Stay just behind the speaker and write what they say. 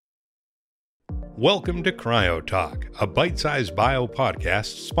Welcome to Cryo-Talk, a bite-sized bio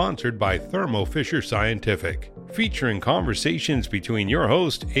podcast sponsored by Thermo Fisher Scientific, featuring conversations between your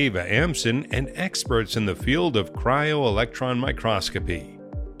host, Ava Amson, and experts in the field of cryo-electron microscopy.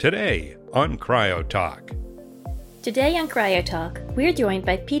 Today on Cryo-Talk. Today on Cryo-Talk, we're joined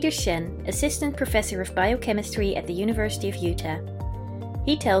by Peter Shen, Assistant Professor of Biochemistry at the University of Utah.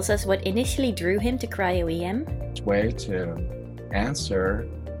 He tells us what initially drew him to cryo-EM. Way to answer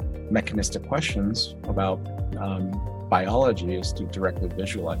mechanistic questions about biology is to directly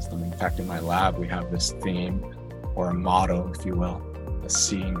visualize them. In fact, in my lab, we have this theme, or a motto, if you will,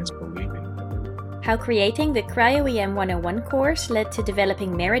 seeing is believing. How creating the Cryo-EM 101 course led to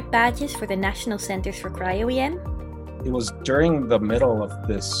developing merit badges for the National Centers for Cryo-EM. It was during the middle of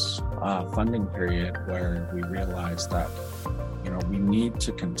this funding period where we realized that, we need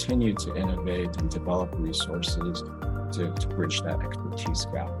to continue to innovate and develop resources to bridge that expertise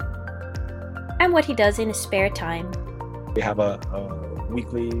gap. And what he does in his spare time. We have a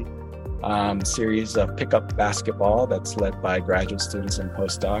weekly series of pickup basketball that's led by graduate students and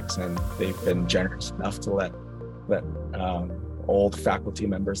postdocs, and they've been generous enough to let old faculty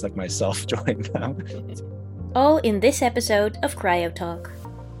members like myself join them. All in this episode of Cryo-Talk.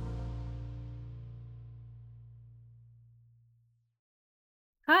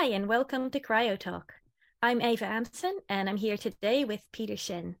 Hi, and welcome to Cryo-Talk. I'm Ava Amson, and I'm here today with Peter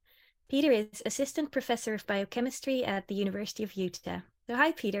Shen. Peter is Assistant Professor of Biochemistry at the University of Utah. So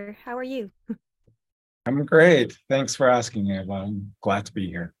hi, Peter. How are you? I'm great. Thanks for asking, Ava. I'm glad to be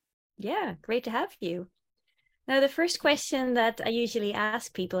here. Yeah, great to have you. Now, the first question that I usually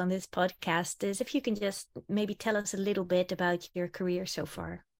ask people on this podcast is if you can just maybe tell us a little bit about your career so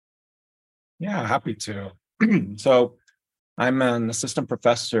far. Yeah, happy to. So I'm an assistant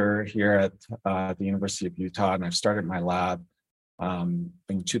professor here at the University of Utah, and I've started my lab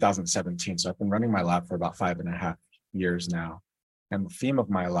in 2017. So I've been running my lab for about 5.5 years now. And the theme of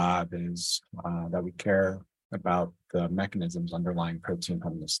my lab is that we care about the mechanisms underlying protein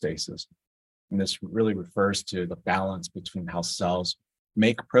homeostasis. And this really refers to the balance between how cells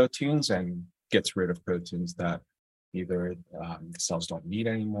make proteins and gets rid of proteins that either the cells don't need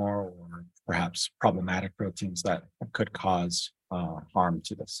anymore, or perhaps problematic proteins that could cause harm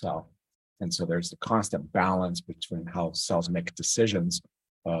to the cell. And so there's a constant balance between how cells make decisions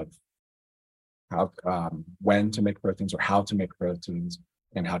of how when to make proteins or how to make proteins,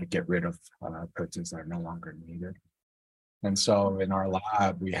 and how to get rid of proteins that are no longer needed. And so in our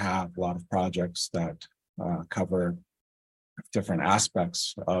lab, we have a lot of projects that cover different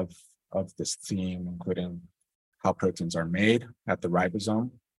aspects of this theme, including how proteins are made at the ribosome,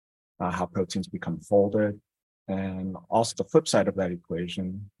 how proteins become folded, and also the flip side of that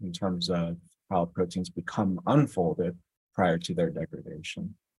equation in terms of how proteins become unfolded prior to their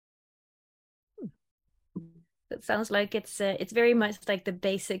degradation. It sounds like it's very much like the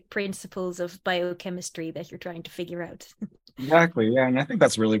basic principles of biochemistry that you're trying to figure out. Exactly, yeah, and I think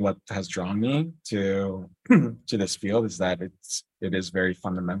that's really what has drawn me to this field, is that it is very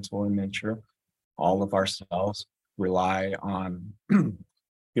fundamental in nature. All of our cells rely on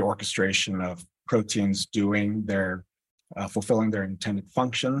the orchestration of proteins doing their fulfilling their intended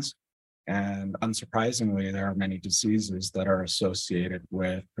functions. And unsurprisingly, there are many diseases that are associated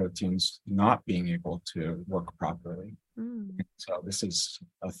with proteins not being able to work properly. So this is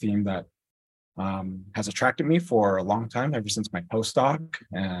a theme that has attracted me for a long time, ever since my postdoc,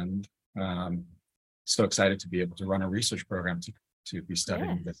 and so excited to be able to run a research program to be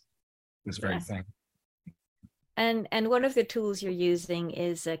studying this very thing. And one of the tools you're using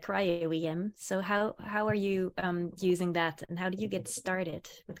is Cryo-EM. So how are you using that, and how did you get started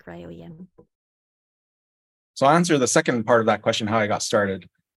with Cryo-EM? So I'll answer the second part of that question, how I got started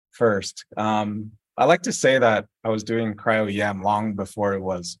first. I like to say that I was doing Cryo-EM long before it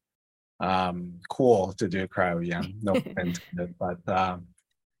was cool to do Cryo-EM, no pun intended. But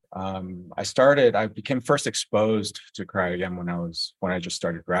I became first exposed to Cryo-EM when I just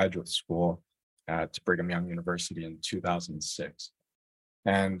started graduate school at Brigham Young University in 2006.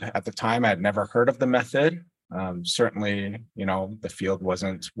 And at the time, I had never heard of the method. Certainly, the field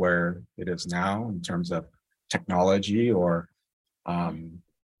wasn't where it is now in terms of technology or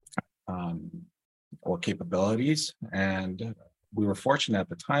capabilities. And we were fortunate at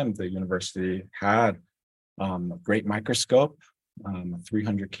the time, the university had a great microscope, a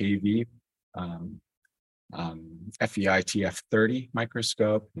 300 kV FEI TF30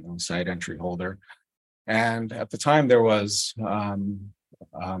 microscope, side entry holder. And at the time there was a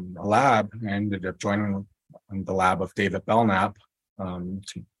lab. I ended up joining the lab of David Belknap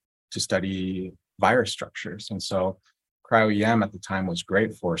to study virus structures. And so cryo-EM at the time was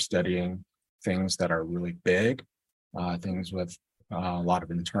great for studying things that are really big, things with a lot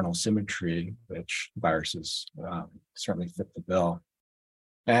of internal symmetry, which viruses certainly fit the bill.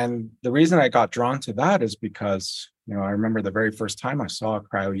 And the reason I got drawn to that is because, I remember the very first time I saw a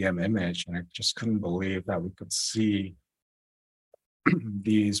cryo-EM image, and I just couldn't believe that we could see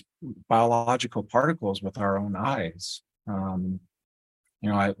these biological particles with our own eyes.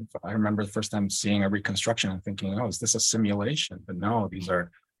 I remember the first time seeing a reconstruction and thinking, oh, is this a simulation? But no, these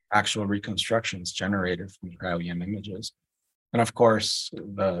are actual reconstructions generated from cryo-EM images. And of course,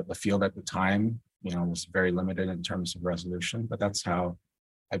 the field at the time, was very limited in terms of resolution, but that's how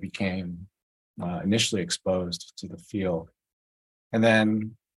I became initially exposed to the field. And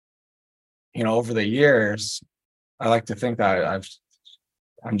then, over the years, I like to think that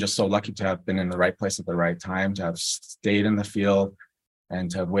I'm just so lucky to have been in the right place at the right time, to have stayed in the field and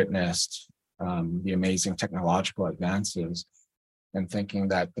to have witnessed the amazing technological advances, and thinking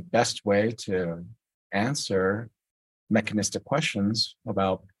that the best way to answer mechanistic questions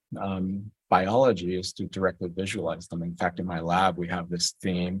about biology is to directly visualize them. In fact, in my lab, we have this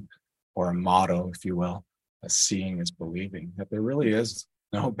theme, or a motto, if you will, that seeing is believing, that there really is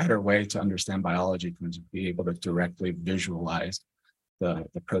no better way to understand biology than to be able to directly visualize the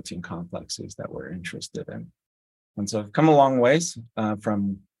protein complexes that we're interested in. And so I've come a long ways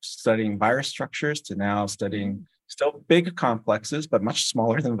from studying virus structures to now studying still big complexes, but much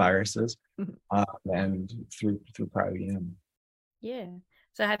smaller than viruses, and through cryo-EM. Yeah.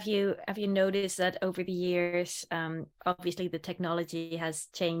 So have you noticed that over the years, obviously the technology has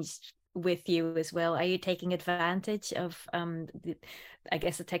changed with you as well? Are you taking advantage of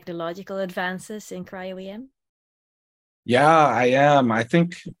the technological advances in cryo-EM? Yeah, I am. I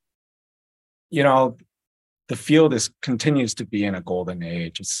think, the field continues to be in a golden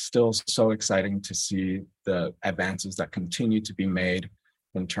age. It's still so exciting to see the advances that continue to be made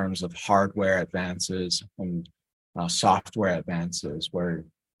in terms of hardware advances and software advances, where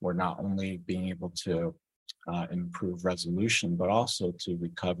we're not only being able to improve resolution, but also to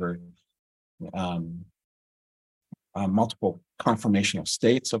recover multiple conformational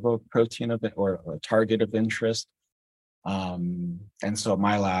states of a protein or a target of interest. And so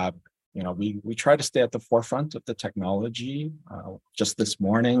my lab, we try to stay at the forefront of the technology. Just this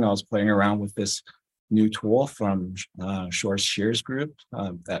morning, I was playing around with this new tool from Shore's Shears Group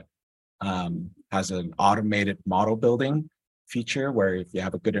that has an automated model building feature, where if you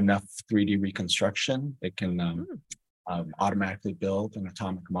have a good enough 3D reconstruction, it can automatically build an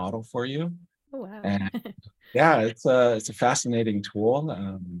atomic model for you. Oh, wow. And yeah, it's a fascinating tool.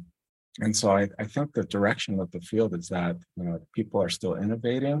 And so I think the direction of the field is that, people are still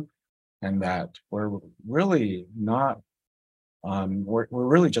innovating, and that we're really not, we're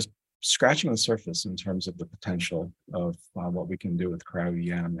really just scratching the surface in terms of the potential of what we can do with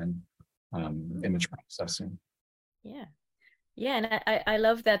cryo-EM and image processing. Yeah. Yeah, and I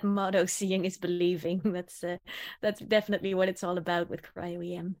love that motto, seeing is believing. That's definitely what it's all about with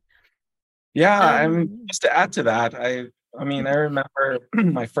cryo-EM. Yeah, just to add to that, I remember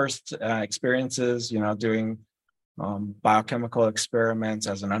my first experiences, doing biochemical experiments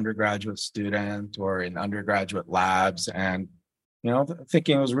as an undergraduate student or in undergraduate labs, and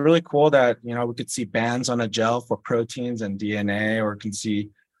thinking it was really cool that we could see bands on a gel for proteins and DNA, or can see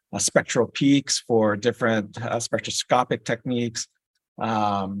spectral peaks for different spectroscopic techniques.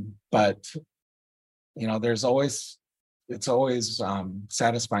 But it's always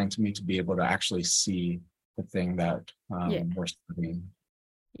satisfying to me to be able to actually see the thing that we're studying.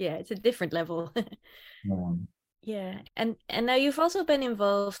 Yeah, it's a different level. Yeah, and now you've also been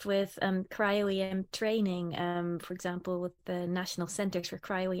involved with cryo-EM training, for example, with the National Centers for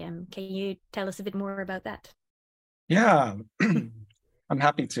Cryo-EM. Can you tell us a bit more about that? Yeah, I'm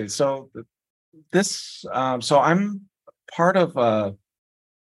happy to. So I'm part of a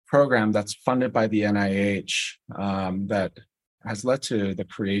program that's funded by the NIH that has led to the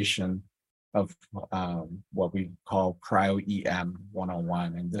creation of what we call Cryo-EM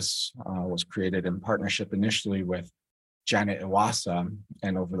 101. And this was created in partnership initially with Janet Iwasa.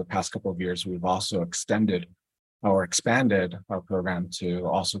 And over the past couple of years, we've also expanded our program to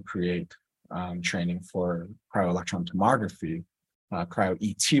also create training for cryo-electron tomography,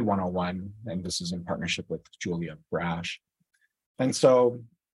 Cryo-ET 101. And this is in partnership with Julia Brash. And so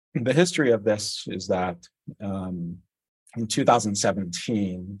the history of this is that in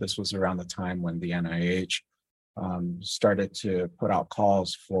 2017, this was around the time when the NIH started to put out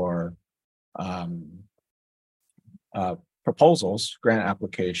calls for proposals, grant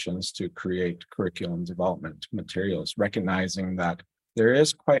applications to create curriculum development materials, recognizing that there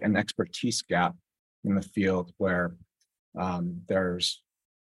is quite an expertise gap in the field, where there's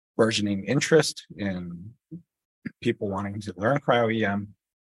burgeoning interest in people wanting to learn cryo-EM,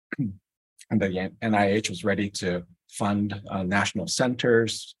 and the NIH was ready to fund national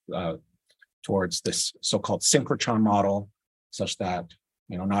centers towards this so-called synchrotron model, such that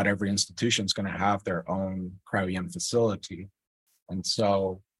not every institution is going to have their own cryo-EM facility. And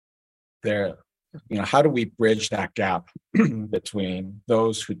so how do we bridge that gap between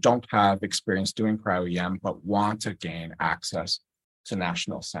those who don't have experience doing cryo-EM but want to gain access to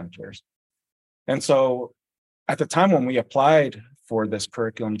national centers? And so at the time when we applied for this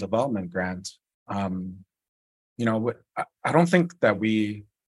curriculum development grant, I don't think that we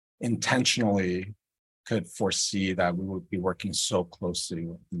intentionally could foresee that we would be working so closely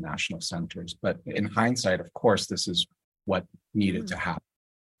with the national centers. But in hindsight, of course, this is what needed to happen.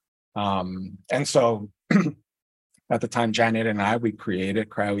 And so at the time, Janet and I, we created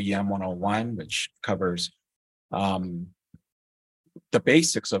Cryo-EM 101, which covers the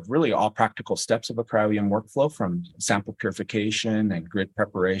basics of really all practical steps of a cryo-EM workflow, from sample purification and grid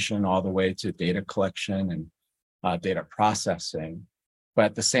preparation all the way to data collection and data processing. But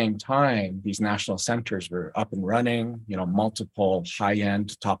at the same time, these national centers were up and running, multiple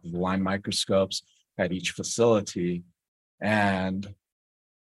high-end, top-of-the-line microscopes at each facility. And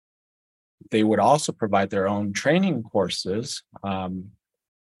they would also provide their own training courses.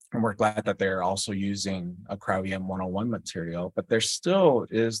 And we're glad that they're also using a Cryo-EM 101 material, but there still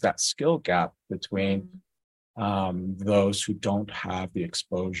is that skill gap between those who don't have the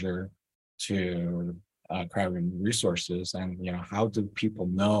exposure to cryo-EM resources, and how do people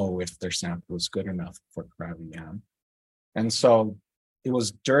know if their sample is good enough for cryo-EM? And so it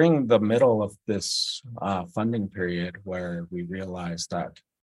was during the middle of this funding period where we realized that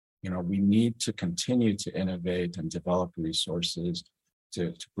we need to continue to innovate and develop resources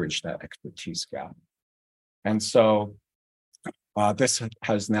to bridge that expertise gap. And so this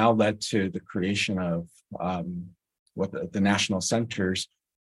has now led to the creation of what the national centers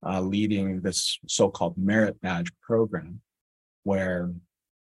leading this so-called merit badge program, where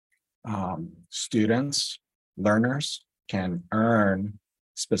students, learners can earn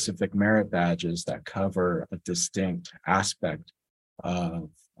specific merit badges that cover a distinct aspect of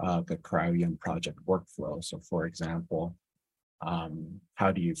the cryo-EM project workflow. So for example,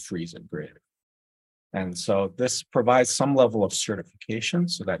 how do you freeze a grid? And so this provides some level of certification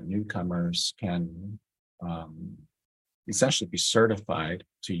so that newcomers can essentially be certified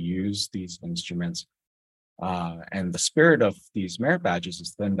to use these instruments. And the spirit of these merit badges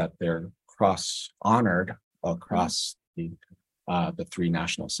is then that they're cross-honored across the three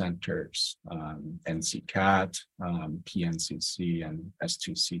national centers, NCCAT, PNCC, and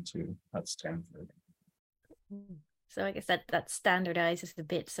S2C2 at Stanford. So I guess that standardizes a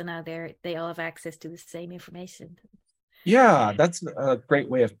bit. So now they all have access to the same information. Yeah, that's a great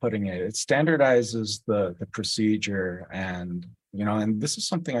way of putting it. It standardizes the procedure, and and this is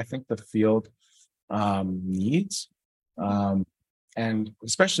something I think the field needs. And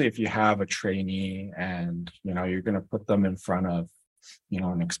especially if you have a trainee and you're going to put them in front of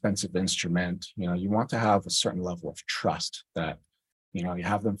an expensive instrument, you want to have a certain level of trust that you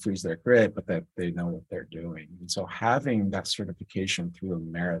have them freeze their grid, but that they know what they're doing. And so having that certification through a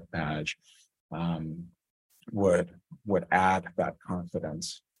merit badge would add that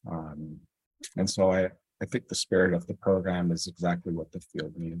confidence. And so I think the spirit of the program is exactly what the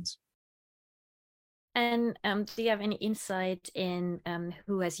field needs. And do you have any insight in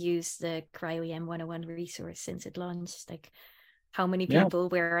who has used the Cryo-EM 101 resource since it launched? Like how many people,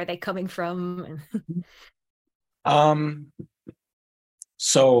 where are they coming from?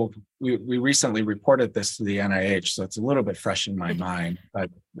 So we recently reported this to the NIH, so it's a little bit fresh in my mind.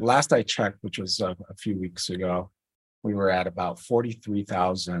 But last I checked, which was a few weeks ago, we were at about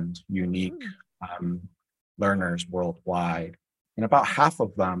 43,000 unique learners worldwide, and about half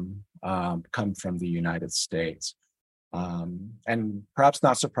of them come from the United States. And perhaps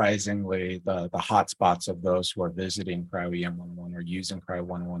not surprisingly, the hotspots of those who are visiting Cryo-EM 101 or using Cryo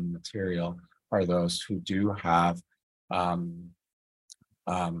 101 material are those who do have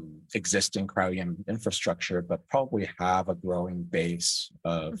existing cryo-EM infrastructure, but probably have a growing base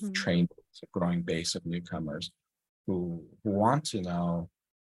of trainees, a growing base of newcomers who want to know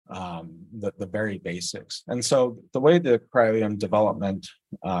the very basics. And so the way the cryo-EM development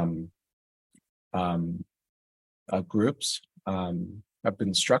groups have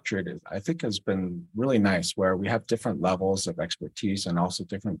been structured, I think has been really nice, where we have different levels of expertise and also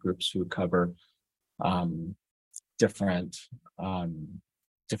different groups who cover different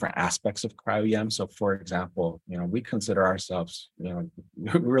aspects of cryo-EM. So for example, we consider ourselves, we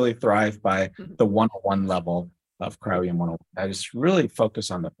really thrive by the 101 level of Cryo-EM 101. I just really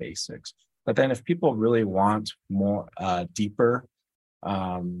focus on the basics. But then if people really want more deeper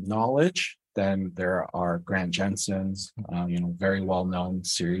knowledge, then there are Grant Jensen's, very well-known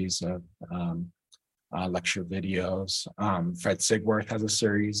series of lecture videos. Fred Sigworth has a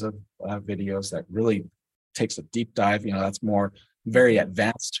series of videos that really takes a deep dive. That's more very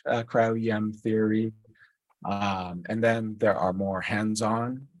advanced cryo-EM theory. And then there are more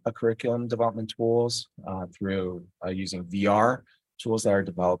hands-on curriculum development tools through using VR tools that are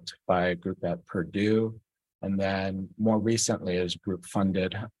developed by a group at Purdue. And then more recently, is group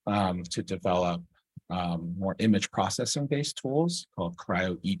funded to develop more image processing based tools called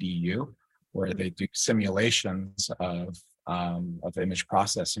Cryo-EDU, where they do simulations of image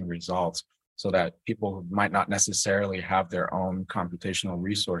processing results so that people who might not necessarily have their own computational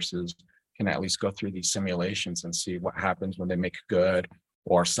resources can at least go through these simulations and see what happens when they make good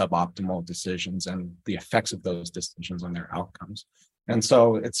or suboptimal decisions and the effects of those decisions on their outcomes. And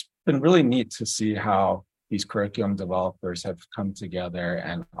so it's been really neat to see how these curriculum developers have come together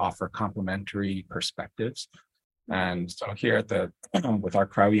and offer complementary perspectives. And so here at with our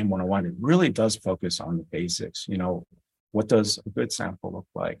Cryo-EM 101, it really does focus on the basics. What does a good sample look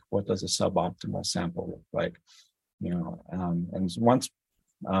like? What does a suboptimal sample look like? And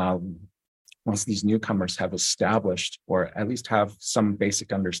once these newcomers have established, or at least have some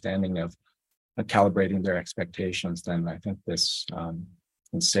basic understanding of calibrating their expectations, then I think this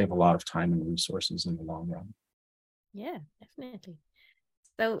can save a lot of time and resources in the long run. Yeah, definitely.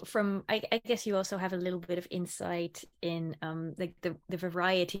 So I guess you also have a little bit of insight in the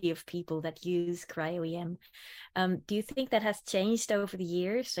variety of people that use Cryo-EM. Do you think that has changed over the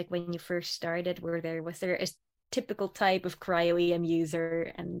years? Like when you first started, was there a typical type of Cryo-EM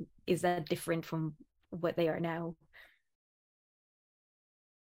user, and is that different from what they are now?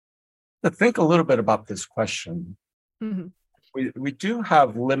 To think a little bit about this question, we do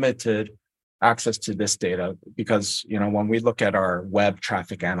have limited access to this data because, when we look at our web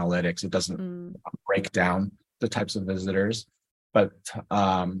traffic analytics, it doesn't break down the types of visitors. But,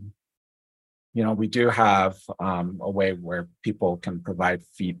 we do have a way where people can provide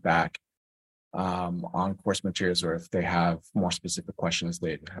feedback on course materials, or if they have more specific questions,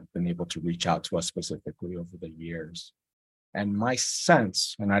 they have been able to reach out to us specifically over the years. And my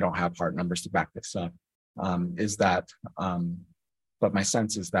sense, and I don't have hard numbers to back this up, is that, but my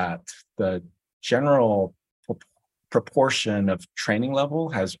sense is that the general proportion of training level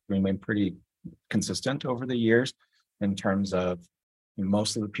has remained pretty consistent over the years in terms of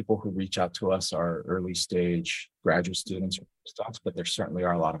most of the people who reach out to us are early stage graduate students or postdocs, but there certainly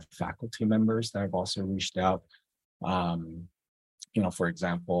are a lot of faculty members that have also reached out. For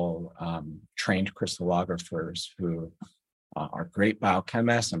example, trained crystallographers who are great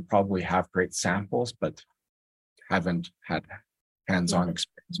biochemists and probably have great samples, but haven't had hands-on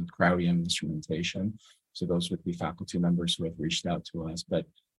experience with cryo-EM instrumentation. So those would be faculty members who have reached out to us. But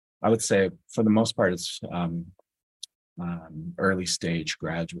I would say for the most part, it's early stage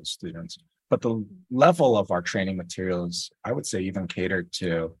graduate students. But the level of our training materials, I would say, even catered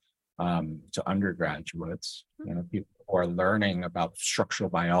to undergraduates, people who are learning about structural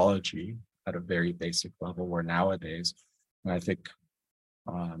biology at a very basic level, where nowadays, and I think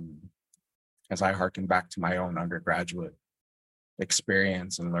as I harken back to my own undergraduate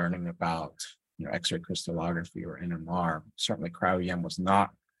experience and learning about X-ray crystallography or NMR, certainly cryo-EM was not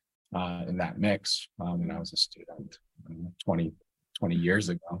in that mix when I was a student 20 years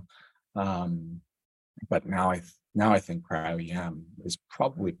ago. But now I think cryo-EM is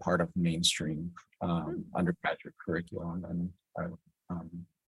probably part of mainstream undergraduate curriculum, and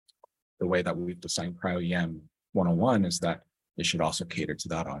the way that we've designed Cryo-EM 101 is that it should also cater to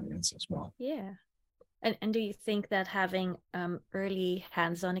that audience as well. Yeah. And do you think that having early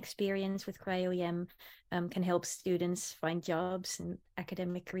hands-on experience with Cryo-EM can help students find jobs and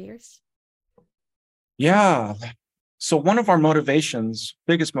academic careers? Yeah. So one of our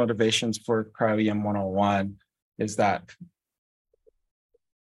biggest motivations for Cryo-EM 101 is that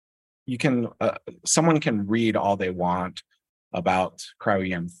someone can read all they want about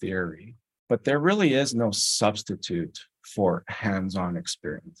Cryo-EM theory, but there really is no substitute for hands-on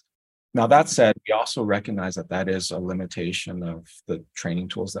experience. Now, that said, we also recognize that is a limitation of the training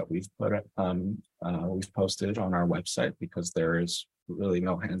tools that we've posted on our website, because there is really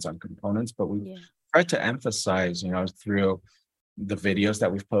no hands-on components. But we tried to emphasize, through the videos that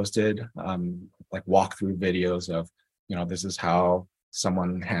we've posted, like walkthrough videos of, this is how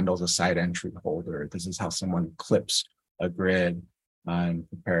someone handles a site entry holder. This is how someone clips a grid and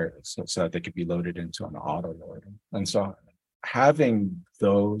prepare it so that they could be loaded into an auto loader. And so having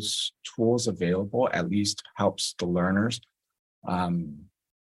those tools available at least helps the learners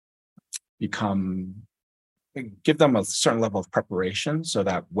give them a certain level of preparation so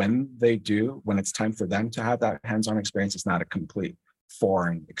that when it's time for them to have that hands-on experience, it's not a complete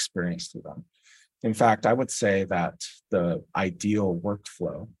foreign experience to them. In fact, I would say that the ideal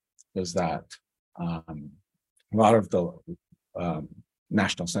workflow is that a lot of the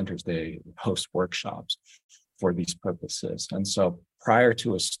national centers, they host workshops for these purposes. And so prior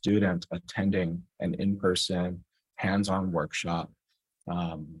to a student attending an in-person hands-on workshop,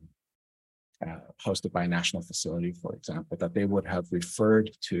 hosted by a national facility, for example, that they would have referred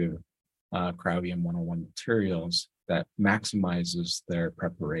to Cryo-EM 101 materials that maximizes their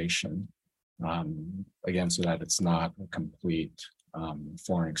preparation, again, so that it's not a complete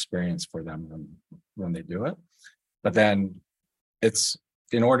foreign experience for them when they do it. But then it's,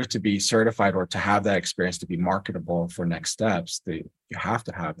 in order to be certified or to have that experience to be marketable for next steps, you have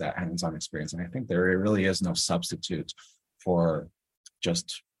to have that hands-on experience. And I think there really is no substitute for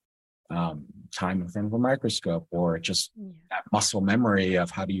just time in front of a microscope, or just that muscle memory of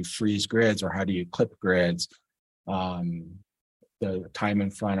how do you freeze grids or how do you clip grids, the time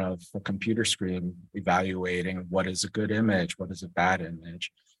in front of a computer screen evaluating what is a good image, what is a bad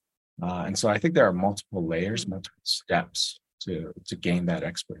image. And so I think there are multiple layers, multiple steps to gain that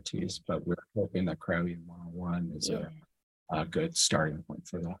expertise, but we're hoping that Cryo-EM 101 is a good starting point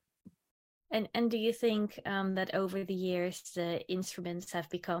for that. And do you think that over the years the instruments have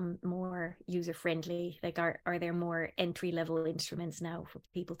become more user friendly? Like, are there more entry level instruments now for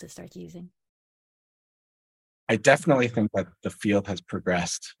people to start using? I definitely think that the field has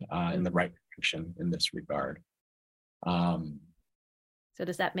progressed in the right direction in this regard. So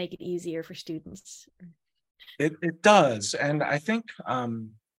does that make it easier for students? It does, and I think I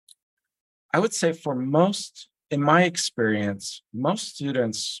would say in my experience, most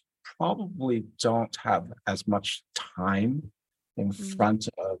students probably don't have as much time in front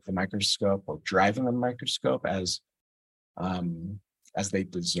of the microscope or driving a microscope as they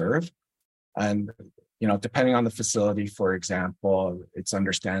deserve. And depending on the facility, for example, it's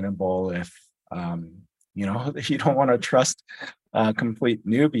understandable if you don't want to trust complete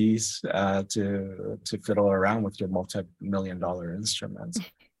newbies to fiddle around with your multi-million-dollar instruments.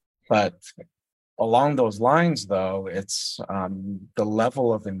 But along those lines, though, it's the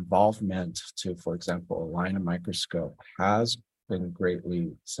level of involvement to, for example, align a microscope has been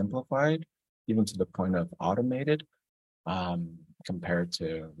greatly simplified, even to the point of automated, compared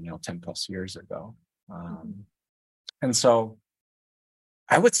to 10 plus years ago. And so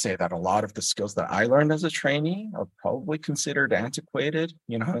I would say that a lot of the skills that I learned as a trainee are probably considered antiquated,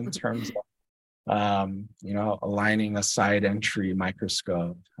 in terms of aligning a side entry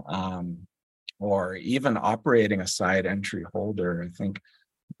microscope, or even operating a side entry holder. I think,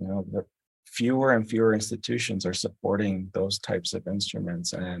 the fewer and fewer institutions are supporting those types of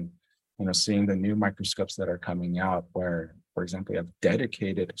instruments, and, seeing the new microscopes that are coming out where, for example, you have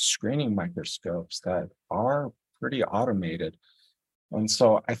dedicated screening microscopes that are pretty automated. And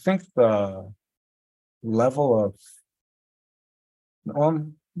so I think the level of,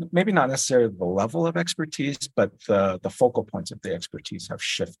 maybe not necessarily the level of expertise, but the focal points of the expertise have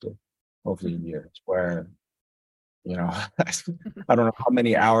shifted over the years, where, I don't know how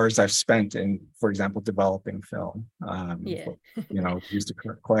many hours I've spent in, for example, developing film, used to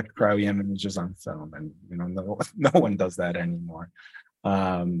collect cryo-EM images on film, and, no one does that anymore.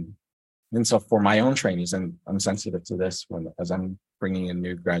 And so for my own trainees, and I'm sensitive to this as I'm bringing in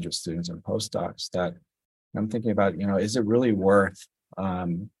new graduate students and postdocs, that I'm thinking about, is it really worth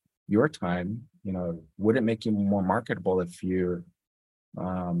your time? Would it make you more marketable if you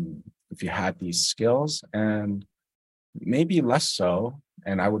had these skills? And maybe less so.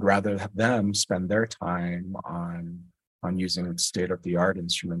 And I would rather have them spend their time on using state-of-the-art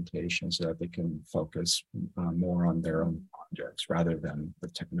instrumentation so that they can focus more on their own projects rather than the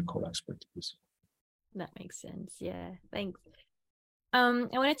technical expertise. That makes sense. Yeah, thanks. I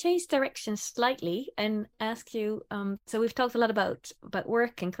want to change direction slightly and ask you, so we've talked a lot about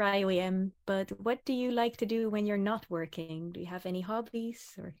work and cryo-EM, but what do you like to do when you're not working? Do you have any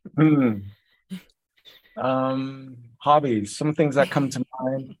hobbies? Or hobbies, some things that come to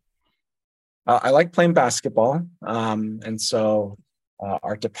mind. I like playing basketball. And so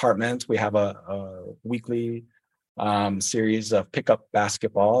our department, we have a weekly series of pickup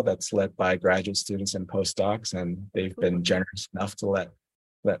basketball that's led by graduate students and postdocs, and they've been generous enough to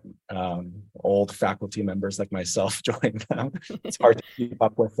let old faculty members like myself join them. It's hard to keep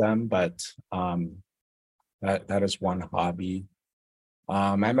up with them, but that is one hobby.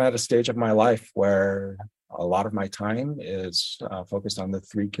 I'm at a stage of my life where a lot of my time is focused on the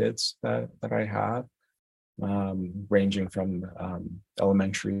 3 kids that I have, ranging from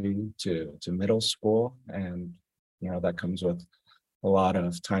elementary to middle school. And, that comes with a lot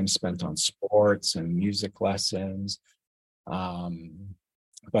of time spent on sports and music lessons.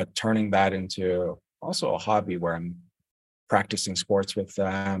 But turning that into also a hobby where I'm practicing sports with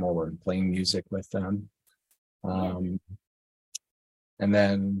them or we're playing music with them. And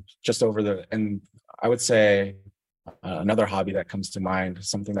then and I would say another hobby that comes to mind,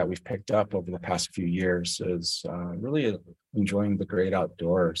 something that we've picked up over the past few years, is really enjoying the great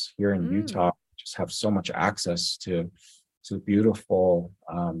outdoors. Here in Utah, we just have so much access to beautiful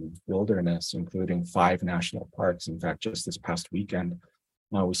wilderness, including 5 national parks. In fact, just this past weekend,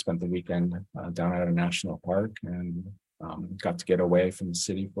 we spent the weekend down at a national park and got to get away from the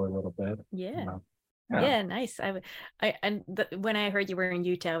city for a little bit. Yeah, nice. When I heard you were in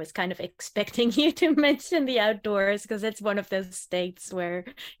Utah, I was kind of expecting you to mention the outdoors, because it's one of those states where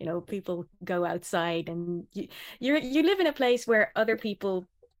people go outside, and you live in a place where other people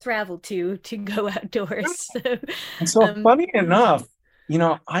travel to go outdoors. So funny enough,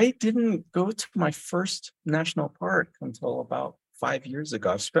 I didn't go to my first national park until about 5 years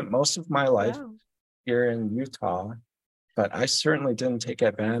ago. I've spent most of my life here in Utah, but I certainly didn't take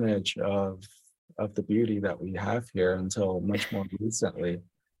advantage of the beauty that we have here until much more recently.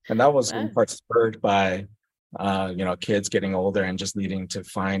 And that was in part spurred by kids getting older and just needing to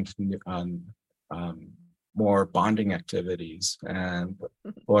find more bonding activities. And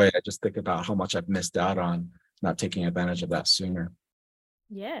boy, I just think about how much I've missed out on not taking advantage of that sooner.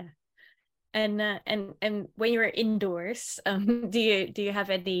 Yeah. And when you're indoors, do you have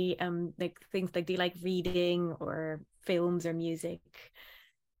any things like, do you like reading or films or music?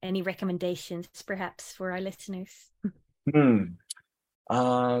 Any recommendations perhaps for our listeners? When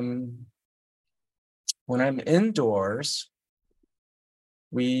I'm indoors,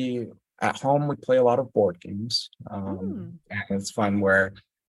 at home we play a lot of board games. And it's fun where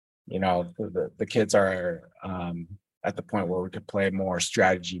the kids are at the point where we could play more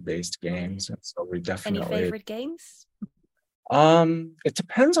strategy-based games. And so we definitely... Any favorite games? It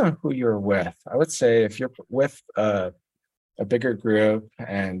depends on who you're with. I would say if you're with a bigger group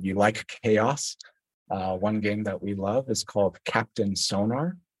and you like chaos, one game that we love is called Captain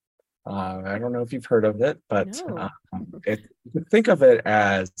Sonar. I don't know if you've heard of it, but you can think of it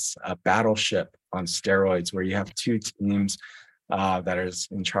as a battleship on steroids, where you have 2 teams that is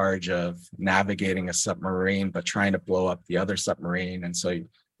in charge of navigating a submarine, but trying to blow up the other submarine. And so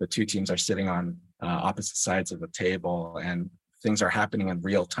the 2 teams are sitting on opposite sides of the table, and things are happening in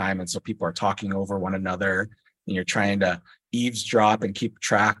real time. And so people are talking over one another, and you're trying to eavesdrop and keep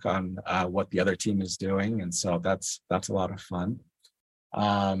track on what the other team is doing. And so that's a lot of fun.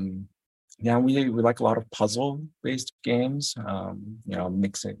 We like a lot of puzzle-based games,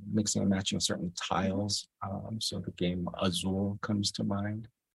 mixing and matching certain tiles. So the game Azul comes to mind.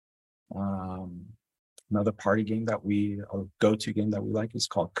 Another party game a go-to game that we like is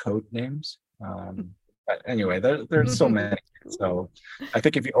called Code Names. But anyway, there's so many. So I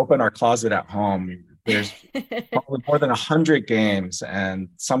think if you open our closet at home, there's probably more than 100 games, and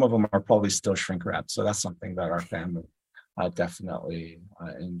some of them are probably still shrink wrapped. So that's something that our family definitely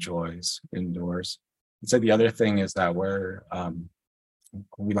enjoys indoors. I'd say the other thing is that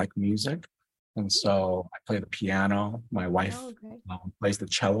we like music, and so I play the piano. My wife plays the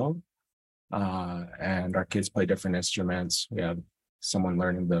cello, and our kids play different instruments. We have someone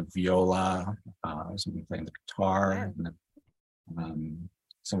learning the viola, someone playing the guitar, and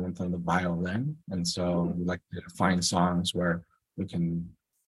someone playing the violin. And so we like to find songs where we can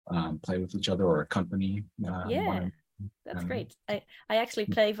play with each other or accompany. That's great. I actually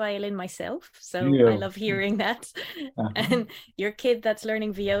play violin myself, so I love hearing that. And your kid that's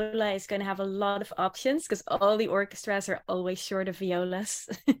learning viola is going to have a lot of options, because all the orchestras are always short of violas.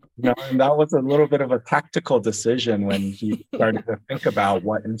 And that was a little bit of a tactical decision when he started to think about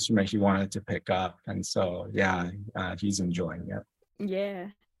what instrument he wanted to pick up. And so, he's enjoying it. Yeah,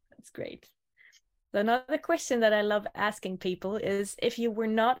 that's great. Another question that I love asking people is, if you were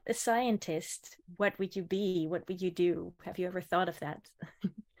not a scientist, what would you be? What would you do? Have you ever thought of that?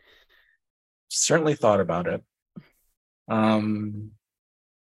 Certainly thought about it. I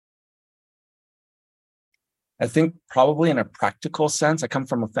think probably in a practical sense, I come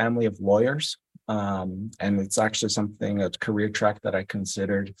from a family of lawyers, and it's actually a career track that I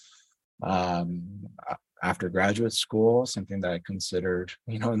considered after graduate school, something that I considered,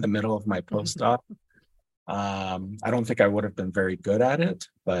 in the middle of my postdoc. I don't think I would have been very good at it,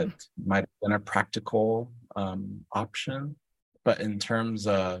 but might have been a practical option. But in terms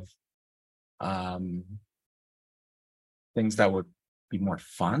of things that would be more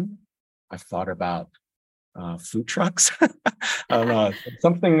fun, I've thought about food trucks. I don't know,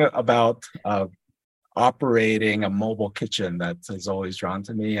 something about operating a mobile kitchen that has always drawn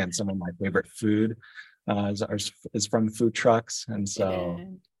to me, and some of my favorite food is from food trucks. And so,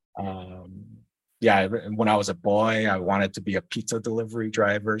 yeah, when I was a boy, I wanted to be a pizza delivery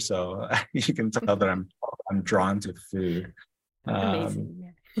driver. So you can tell that I'm drawn to food.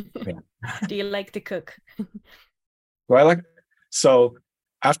 Amazing. Yeah. Do you like to cook? Do I like? So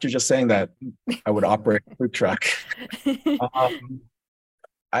after just saying that, I would operate a food truck.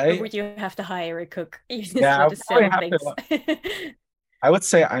 Or would you have to hire a cook? Yeah, I would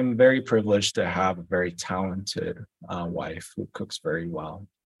say I'm very privileged to have a very talented wife who cooks very well.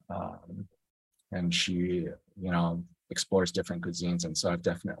 And she, explores different cuisines. And so I've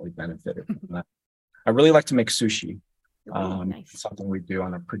definitely benefited from that. I really like to make sushi. Nice. Something we do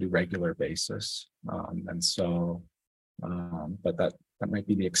on a pretty regular basis. And so, but that might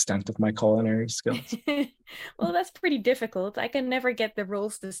be the extent of my culinary skills. Well, that's pretty difficult. I can never get the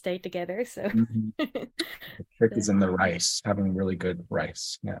rolls to stay together. So the trick is in the rice, having really good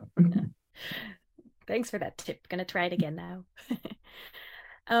rice. Yeah. Thanks for that tip. Gonna try it again now.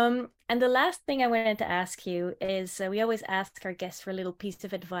 And the last thing I wanted to ask you is we always ask our guests for a little piece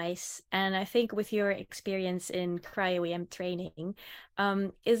of advice. And I think with your experience in cryo-EM training,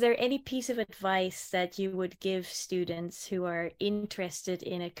 is there any piece of advice that you would give students who are interested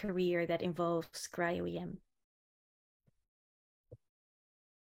in a career that involves cryo-EM?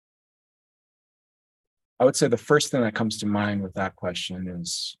 I would say the first thing that comes to mind with that question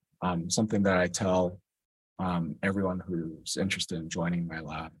is something that I tell everyone who's interested in joining my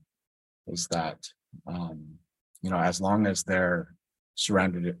lab, is that, as long as they're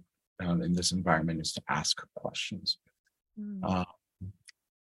surrounded in this environment, is to ask questions.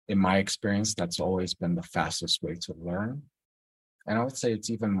 In my experience, that's always been the fastest way to learn. And I would say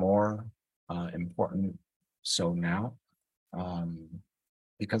it's even more important so now,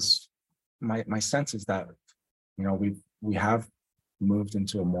 because my sense is that, we have moved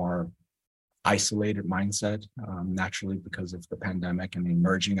into a more isolated mindset naturally because of the pandemic and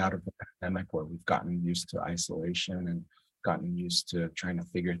emerging out of the pandemic, where we've gotten used to isolation and gotten used to trying to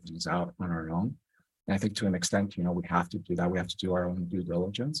figure things out on our own. And I think to an extent, we have to do that. We have to do our own due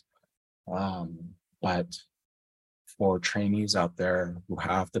diligence. But for trainees out there who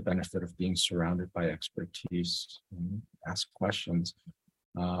have the benefit of being surrounded by expertise, ask questions.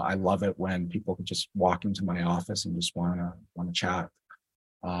 I love it when people can just walk into my office and just want to chat.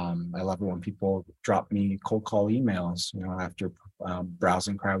 I love it when people drop me cold call emails, after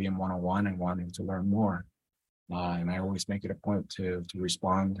browsing Cryo-EM 101 and wanting to learn more. And I always make it a point to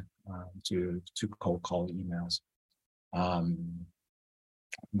respond to cold call emails. And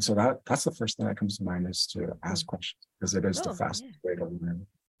so that's the first thing that comes to mind, is to ask questions, because it is the fastest way to learn.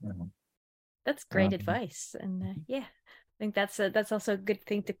 That's great advice. And I think that's also a good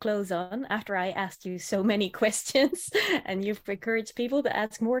thing to close on, after I asked you so many questions and you've encouraged people to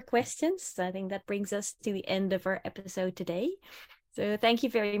ask more questions. I think that brings us to the end of our episode today. So thank you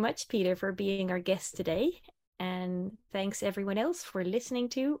very much, Peter, for being our guest today. And thanks everyone else for listening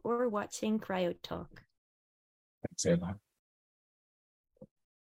to or watching Cryo-Talk. Thanks, Eva.